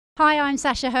Hi, I'm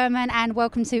Sasha Herma and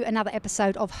welcome to another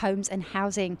episode of Homes and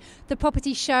Housing, the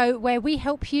property show where we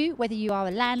help you whether you are a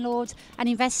landlord, an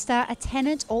investor, a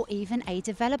tenant or even a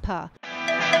developer.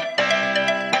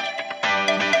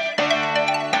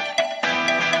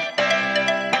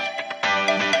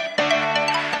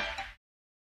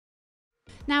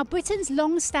 Now, Britain's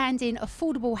long-standing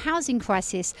affordable housing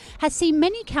crisis has seen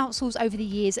many councils over the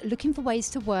years looking for ways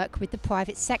to work with the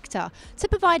private sector to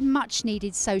provide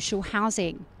much-needed social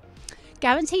housing.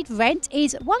 Guaranteed rent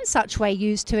is one such way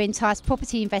used to entice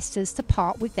property investors to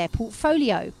part with their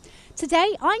portfolio.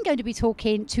 Today, I'm going to be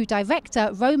talking to Director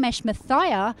Romesh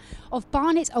Muthiah of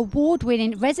Barnet's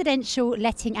award-winning residential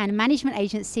letting and management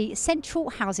agency, Central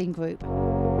Housing Group.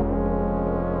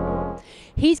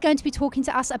 He's going to be talking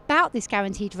to us about this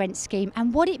guaranteed rent scheme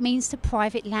and what it means to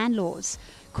private landlords.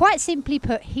 Quite simply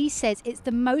put, he says it's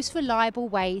the most reliable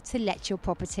way to let your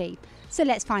property. So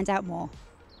let's find out more.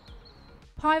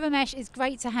 Hi Romesh, it's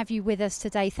great to have you with us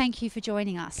today. Thank you for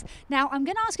joining us. Now, I'm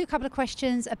going to ask you a couple of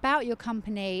questions about your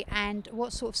company and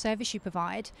what sort of service you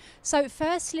provide. So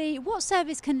firstly, what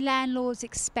service can landlords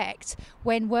expect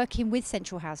when working with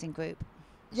Central Housing Group?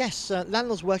 Yes,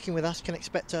 landlords working with us can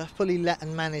expect a fully let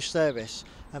and managed service.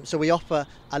 So we offer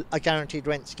a guaranteed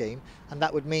rent scheme, and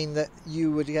that would mean that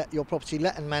you would get your property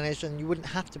let and managed and you wouldn't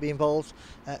have to be involved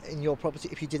in your property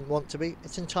if you didn't want to be.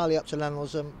 It's entirely up to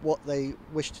landlords what they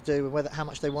wish to do and how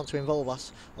much they want to involve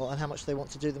us and how much they want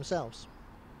to do themselves.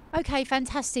 Okay,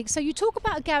 fantastic. So you talk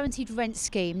about a guaranteed rent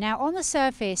scheme. Now, on the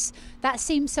surface, that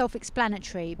seems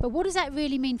self-explanatory, but what does that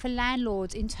really mean for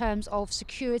landlords in terms of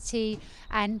security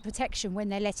and protection when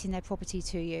they're letting their property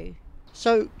to you?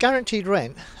 So guaranteed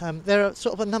rent, there are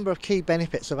sort of a number of key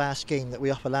benefits of our scheme that we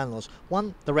offer landlords.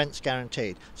 One, the rent's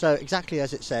guaranteed. So exactly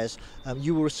as it says,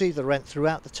 you will receive the rent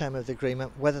throughout the term of the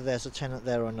agreement, whether there's a tenant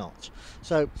there or not.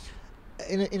 So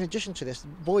in addition to this,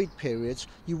 void periods,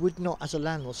 you would not as a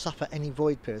landlord suffer any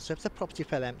void periods. So if the property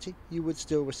fell empty, you would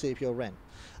still receive your rent.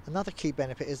 Another key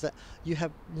benefit is that you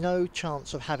have no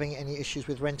chance of having any issues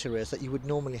with rent arrears that you would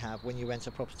normally have when you rent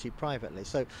a property privately.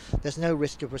 So there's no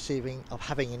risk of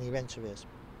having any rent arrears.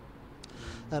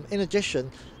 In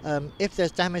addition, if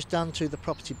there's damage done to the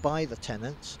property by the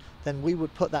tenants, then we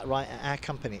would put that right at our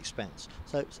company expense.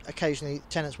 So occasionally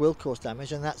tenants will cause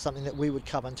damage, and that's something that we would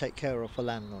cover and take care of for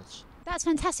landlords. That's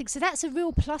fantastic. So that's a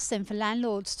real plus then for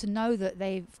landlords to know that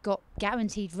they've got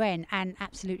guaranteed rent and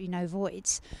absolutely no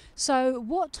voids. So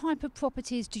what type of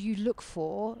properties do you look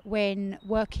for when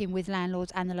working with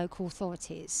landlords and the local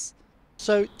authorities?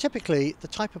 So typically the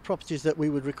type of properties that we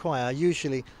would require are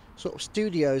usually sort of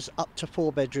studios up to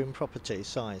 4-bedroom property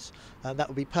size. That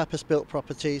would be purpose-built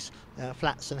properties,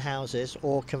 flats and houses,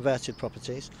 or converted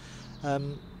properties.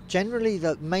 Generally,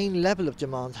 the main level of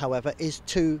demand, however, is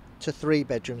 2 to 3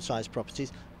 bedroom size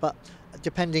properties, but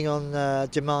depending on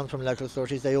demand from local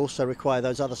authorities, they also require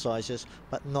those other sizes,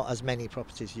 but not as many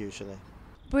properties usually.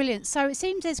 Brilliant. So it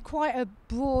seems there's quite a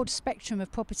broad spectrum of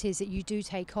properties that you do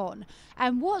take on.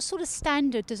 And what sort of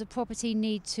standard does a property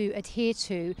need to adhere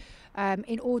to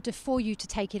in order for you to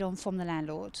take it on from the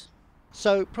landlord?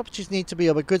 So properties need to be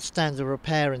of a good standard of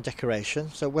repair and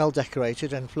decoration, so well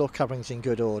decorated and floor coverings in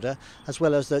good order, as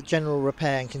well as the general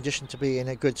repair and condition to be in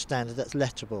a good standard that's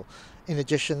lettable. In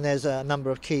addition, there's a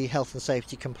number of key health and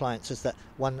safety compliances that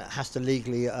one has to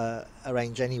legally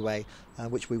arrange anyway,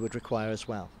 which we would require as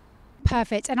well.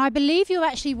 Perfect. And I believe you're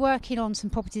actually working on some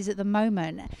properties at the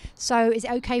moment. So is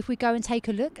it okay if we go and take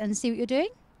a look and see what you're doing?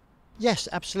 Yes,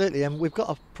 absolutely. And we've got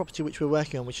a property which we're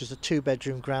working on, which is a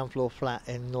 2-bedroom ground floor flat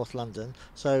in North London.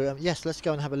 So yes, let's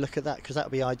go and have a look at that, because that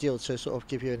would be ideal to sort of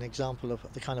give you an example of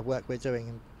the kind of work we're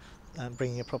doing and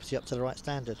bringing a property up to the right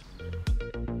standard.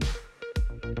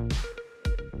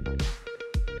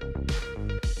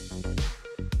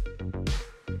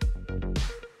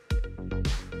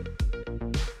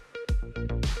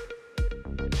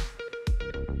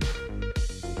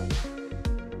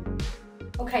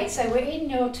 Okay, so we're in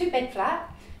your 2-bed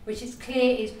flat, which is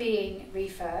clear is being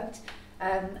refurbed.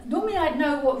 Normally I'd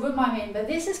know what room I'm in, but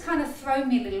this has kind of thrown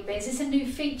me a little bit. Is this a new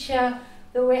feature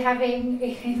that we're having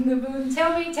in the room?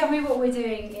 Tell me what we're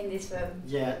doing in this room.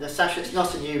 Yeah, Sasha, it's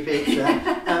not a new feature.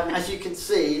 As you can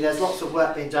see, there's lots of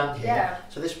work being done here. Yeah.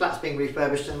 So this flat's being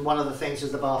refurbished, and one of the things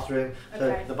is the bathroom.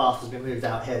 Okay. So the bath has been moved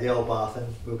out here, the old bath,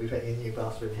 and we'll be putting a new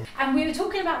bathroom here. And we were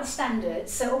talking about the standards,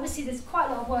 so obviously there's quite a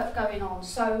lot of work going on.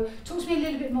 So talk to me a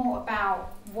little bit more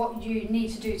about what you need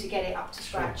to do to get it up to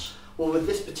scratch. Sure. Well, with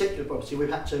this particular property, we've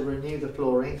had to renew the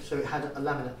flooring. So it had a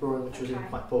laminate flooring which was in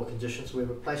quite poor condition, so we're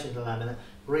replacing the laminate,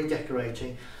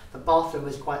 redecorating. The bathroom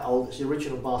is quite old. It's the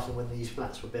original bathroom when these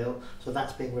flats were built, so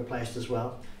that's being replaced as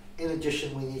well. In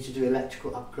addition, we need to do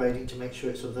electrical upgrading to make sure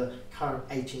it's of the current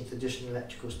 18th edition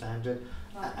electrical standard,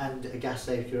 and a gas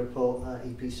safety report,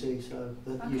 EPC, so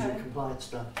the usual compliance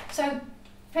stuff. So,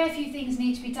 fair few things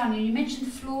need to be done. And you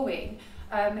mentioned flooring.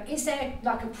 Is there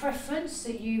like a preference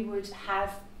that you would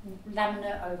have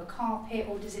laminate over carpet,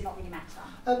 or does it not really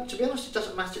matter? To be honest, it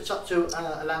doesn't matter. It's up to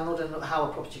a landlord and how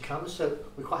a property comes. So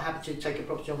we're quite happy to take a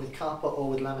property on with carpet or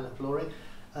with laminate flooring.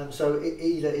 So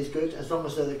either is good, as long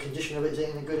as the condition of it is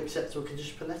in a good acceptable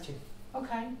condition for letting.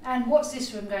 Okay, and what's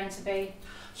this room going to be?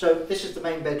 So this is the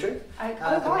main bedroom.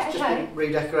 It's just been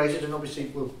redecorated, and obviously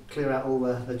we'll clear out all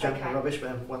the junk and rubbish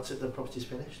once the property's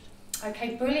finished.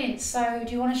 Okay, brilliant. So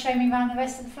do you want to show me around the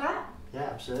rest of the flat? Yeah,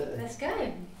 absolutely. Let's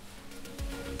go.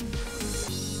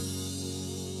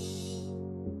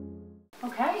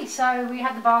 Okay, so we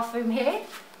have the bathroom here.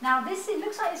 Now it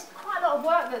looks like there's quite a lot of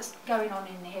work that's going on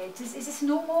in here. Is this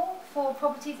normal for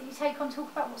properties that you take on?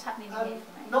 Talk about what's happening here for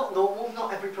me. Not normal,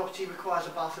 not every property requires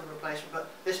a bathroom replacement, but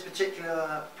this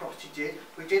particular property did.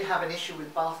 We did have an issue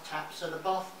with bath taps, so the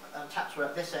bath taps were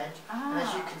at this end, and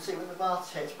as you can see when the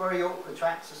bath's hit, it's very awkward to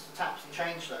access the taps and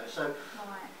change those. So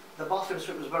the bathroom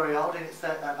strip was very old, and it's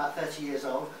about 30 years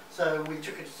old, so we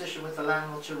took a decision with the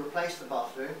landlord to replace the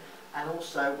bathroom. And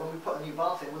also, when we put a new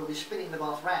bath in, we'll be spinning the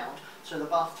bath round, so the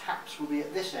bath taps will be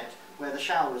at this end, where the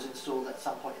shower was installed at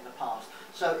some point in the past.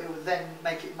 So it would then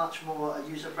make it much more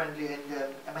user-friendly and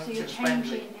maintenance-friendly. So you're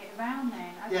changing it around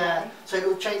then? Okay. Yeah, so it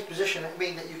will change position. It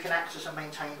means that you can access and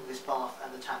maintain this bath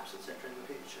and the taps, etc. in the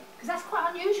future. Because that's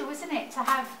quite unusual, isn't it, to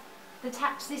have the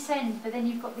taps this end, but then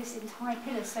you've got this entire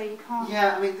pillar, so you can't...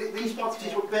 Yeah, I mean, these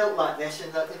properties were built like this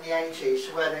in the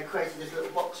 80s, where they created this little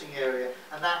boxing area,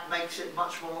 and that makes it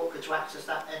much more awkward to access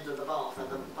that end of the bath and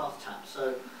the bath tap.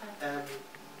 So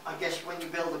I guess when you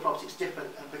build the property, it's different,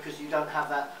 because you don't have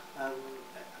that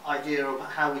idea of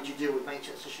how would you deal with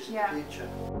maintenance issues in the future.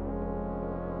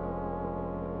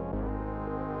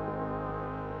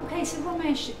 Okay, so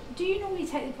Romesh, do you normally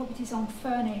take the properties on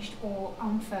furnished or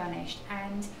unfurnished,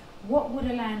 and what would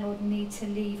a landlord need to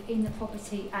leave in the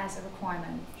property as a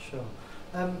requirement? Sure.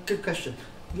 Good question.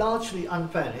 Largely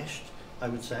unfurnished, I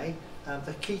would say.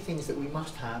 The key things that we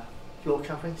must have: floor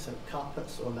covering, so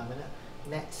carpets or laminate,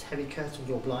 nets, heavy curtains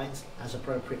or blinds as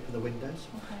appropriate for the windows.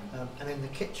 Okay. And in the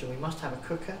kitchen we must have a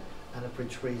cooker and a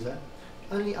fridge freezer.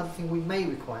 Only other thing we may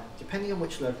require, depending on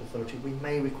which local authority, we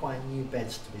may require new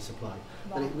beds to be supplied.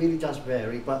 Right. But it really does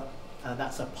vary, but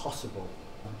that's a possible.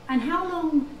 And how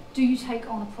long do you take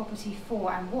on a property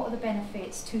for, and what are the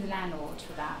benefits to the landlord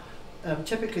for that?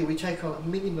 Typically we take on a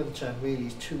minimum term really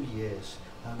is 2 years.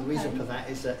 The reason for that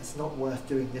is that it's not worth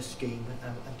doing this scheme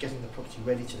and getting the property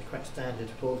ready to the correct standard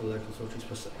for the local authorities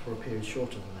for a period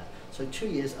shorter than that. So 2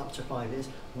 years up to 5 years.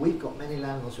 We've got many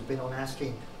landlords who've been on our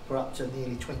scheme for up to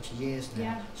nearly 20 years now.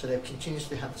 Yeah. So they've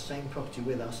continuously had the same property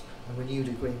with us and renewed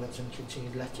agreements and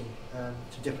continued letting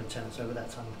to different tenants over that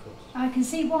time, of course. I can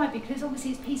see why, because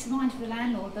obviously it's peace of mind for the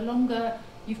landlord. The longer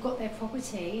you've got their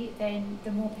property, then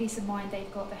the more peace of mind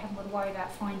they've got. They haven't got to worry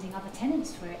about finding other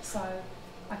tenants for it. So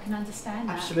I can understand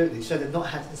that. Absolutely. So they've not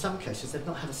had, in some cases, they've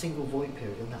not had a single void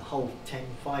period in that whole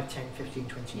 5, 10, 15,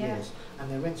 20 years,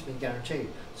 and their rent's been guaranteed.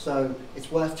 So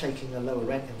it's worth taking a lower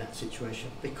rent in that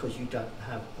situation because you don't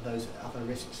have those other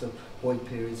risks of void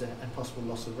periods and possible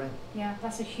loss of rent. Yeah,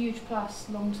 that's a huge plus,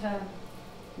 long term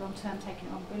taking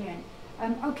it on. Brilliant.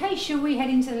 Okay, shall we head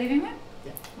into the living room?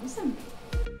 Yeah. Awesome.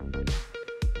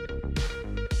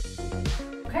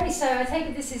 Okay, so I take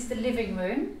it this is the living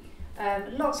room.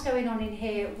 Lots going on in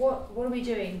here. What are we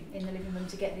doing in the living room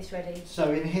to get this ready?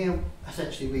 So in here,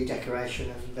 essentially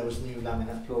redecoration, and there was new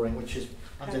laminate flooring, which is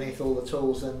underneath all the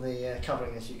tools and the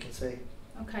covering, as you can see.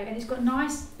 Okay, and it's got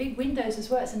nice big windows as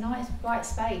well. It's a nice bright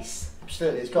space.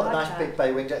 Absolutely, it's got a nice big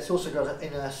bay window. It's also got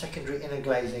a secondary inner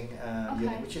glazing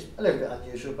unit, which is a little bit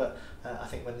unusual, but I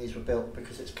think when these were built,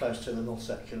 because it's close to the North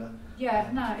Circular. Yeah,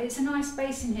 no, it's a nice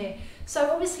space in here. So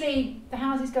obviously the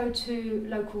houses go to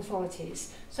local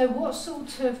authorities. So what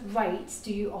sort of rates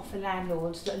do you offer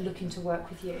landlords that are looking to work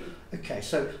with you? Okay,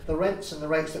 so the rents and the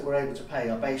rates that we're able to pay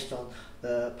are based on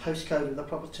the postcode of the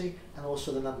property and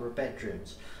also the number of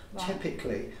bedrooms. Right.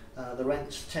 Typically, the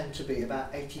rents tend to be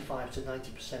about 85 to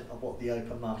 90% of what the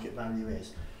open market value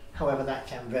is. However, that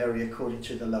can vary according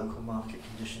to the local market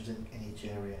conditions in each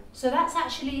area. So that's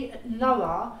actually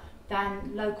lower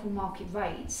than local market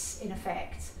rates, in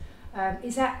effect.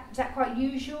 Is that quite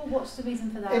usual? What's the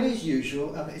reason for that? It is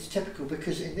usual. It's typical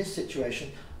because in this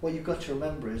situation, what you've got to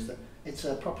remember is that it's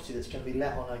a property that's going to be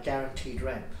let on a guaranteed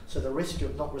rent. So the risk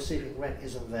of not receiving rent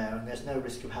isn't there, and there's no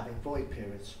risk of having void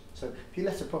periods. So if you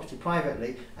let a property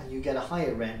privately and you get a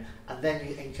higher rent, and then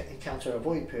you encounter a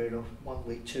void period of 1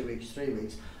 week, 2 weeks, 3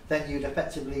 weeks, then you'd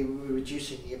effectively be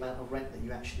reducing the amount of rent that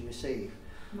you actually receive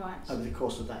over the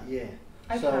course of that year.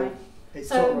 Okay. So it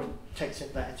sort of takes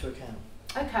that into account.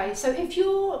 Okay, so if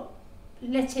you're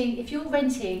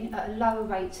renting at a lower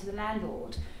rate to the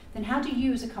landlord, then how do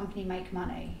you as a company make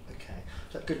money? Okay,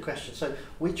 so good question. So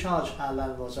we charge our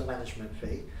landlords a management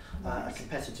fee, a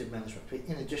competitive management fee.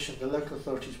 In addition, the local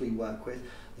authorities we work with,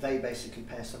 they basically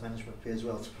pay us a management fee as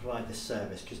well to provide this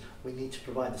service, because we need to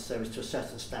provide the service to a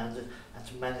certain standard and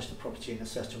to manage the property in a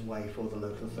certain way for the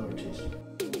local authorities.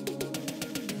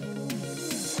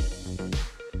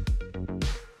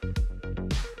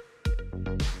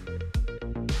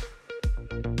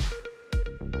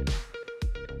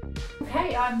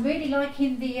 Okay, I'm really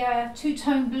liking the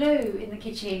two-tone blue in the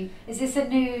kitchen. Is this a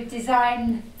new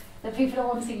design that people are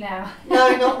wanting now?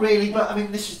 No, not really, but I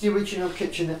mean, this is the original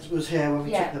kitchen that was here when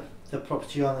we took the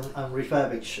property on and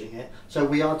refurbishing it. So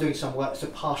we are doing some work to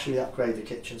partially upgrade the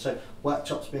kitchen. So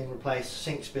worktops being replaced,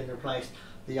 sinks being replaced,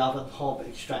 the oven, hob,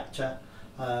 extractor.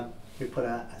 We put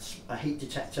a heat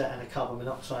detector and a carbon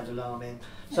monoxide alarm in.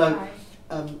 So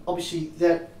obviously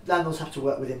the landlords have to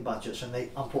work within budgets, and they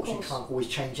unfortunately can't always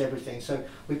change everything. So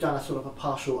we've done a sort of a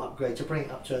partial upgrade to bring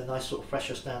it up to a nice sort of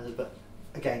fresher standard, but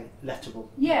again, lettable.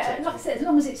 Yeah, like I said, as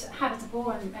long as it's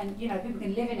habitable and you know, people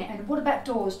can live in it. And what about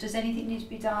doors? Does anything need to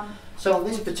be done? So on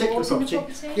this particular property,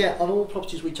 yeah, on all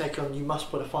properties we take on, you must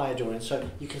put a fire door in. So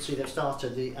you can see they've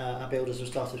started, our builders have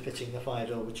started fitting the fire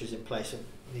door, which is in place and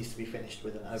needs to be finished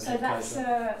with an overhead So that's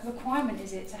a requirement,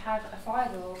 is it, to have a fire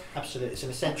door? Absolutely, it's an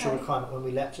essential requirement when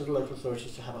we let to the local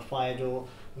authorities to have a fire door,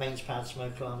 mains powered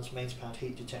smoke alarms, mains powered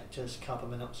heat detectors, carbon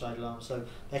monoxide alarms. So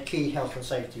they're key health and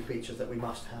safety features that we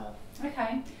must have.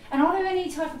 Okay, and are there any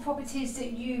type of properties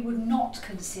that you would not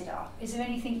consider? Is there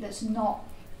anything that's not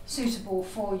suitable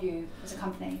for you as a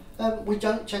company? We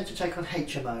don't tend to take on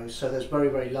HMOs, so there's very,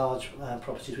 very large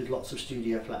properties with lots of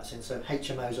studio flats in, so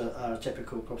HMOs are a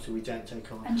typical property we don't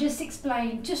take on. And just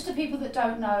explain, just to people that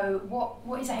don't know,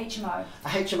 what is a HMO? A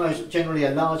HMO is generally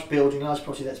a large building, large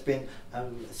property that's been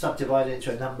subdivided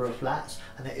into a number of flats,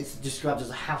 and it's described as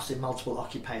a house in multiple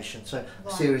occupation, so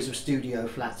a series of studio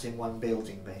flats in one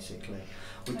building basically.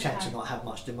 We tend to not have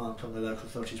much demand from the local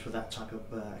authorities for that type of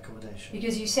accommodation.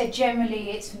 Because you said generally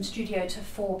it's from studio to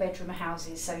 4-bedroom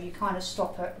houses, so you kind of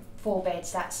stop at 4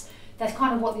 beds. That's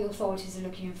kind of what the authorities are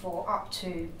looking for, up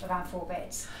to around 4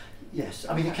 beds. Yes,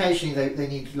 I mean occasionally they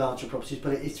need larger properties,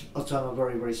 but it's on a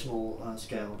very, very small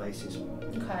scale basis.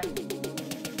 Okay.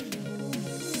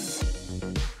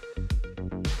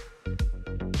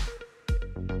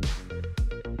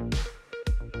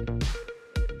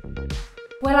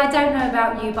 Well, I don't know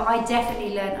about you, but I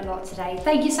definitely learned a lot today.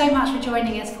 Thank you so much for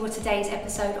joining us for today's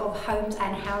episode of Homes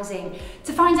and Housing.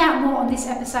 To find out more on this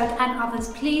episode and others,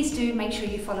 please do make sure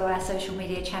you follow our social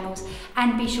media channels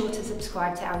and be sure to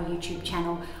subscribe to our YouTube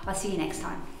channel. I'll see you next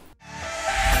time.